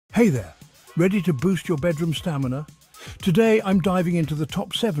Hey there, ready to boost your bedroom stamina? Today I'm diving into the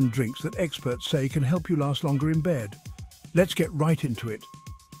top 7 drinks that experts say can help you last longer in bed. Let's get right into it.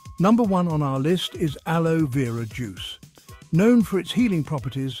 Number 1 on our list is aloe vera juice. Known for its healing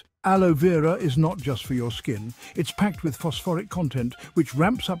properties, aloe vera is not just for your skin. It's packed with phosphoric content, which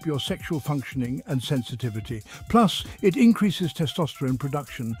ramps up your sexual functioning and sensitivity. Plus, it increases testosterone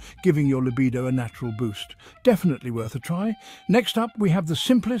production, giving your libido a natural boost. Definitely worth a try. Next up, we have the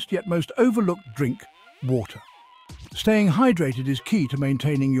simplest yet most overlooked drink, water. Staying hydrated is key to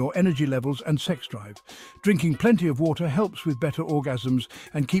maintaining your energy levels and sex drive. Drinking plenty of water helps with better orgasms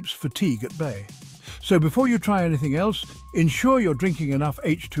and keeps fatigue at bay. So before you try anything else, ensure you're drinking enough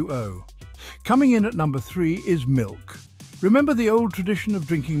H2O. Coming in at number 3 is milk. Remember the old tradition of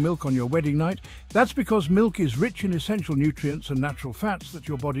drinking milk on your wedding night? That's because milk is rich in essential nutrients and natural fats that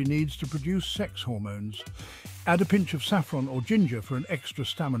your body needs to produce sex hormones. Add a pinch of saffron or ginger for an extra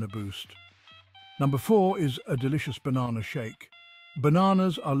stamina boost. Number 4 is a delicious banana shake.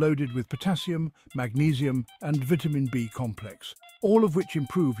 Bananas are loaded with potassium, magnesium, and vitamin B complex, all of which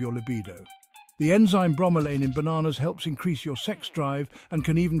improve your libido. The enzyme bromelain in bananas helps increase your sex drive and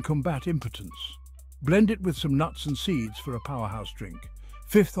can even combat impotence. Blend it with some nuts and seeds for a powerhouse drink.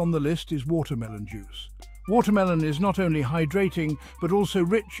 5th on the list is watermelon juice. Watermelon is not only hydrating, but also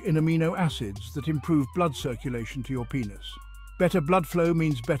rich in amino acids that improve blood circulation to your penis. Better blood flow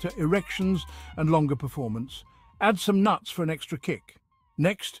means better erections and longer performance. Add some nuts for an extra kick.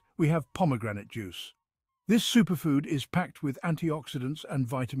 Next, we have pomegranate juice. This superfood is packed with antioxidants and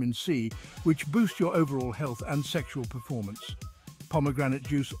vitamin C, which boost your overall health and sexual performance. Pomegranate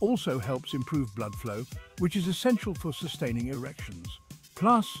juice also helps improve blood flow, which is essential for sustaining erections.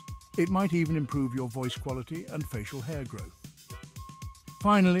 Plus, it might even improve your voice quality and facial hair growth.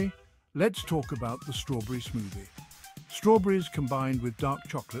 Finally, let's talk about the strawberry smoothie. Strawberries combined with dark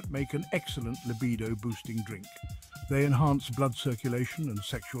chocolate make an excellent libido-boosting drink. They enhance blood circulation and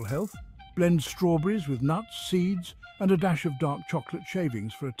sexual health. Blend strawberries with nuts, seeds, and a dash of dark chocolate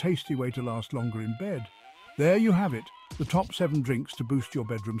shavings for a tasty way to last longer in bed. There you have it, the top 7 drinks to boost your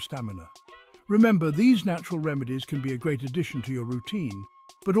bedroom stamina. Remember, these natural remedies can be a great addition to your routine,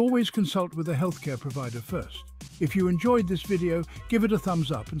 but always consult with a healthcare provider first. If you enjoyed this video, give it a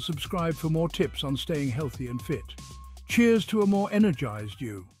thumbs up and subscribe for more tips on staying healthy and fit. Cheers to a more energized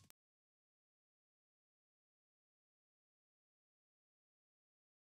you.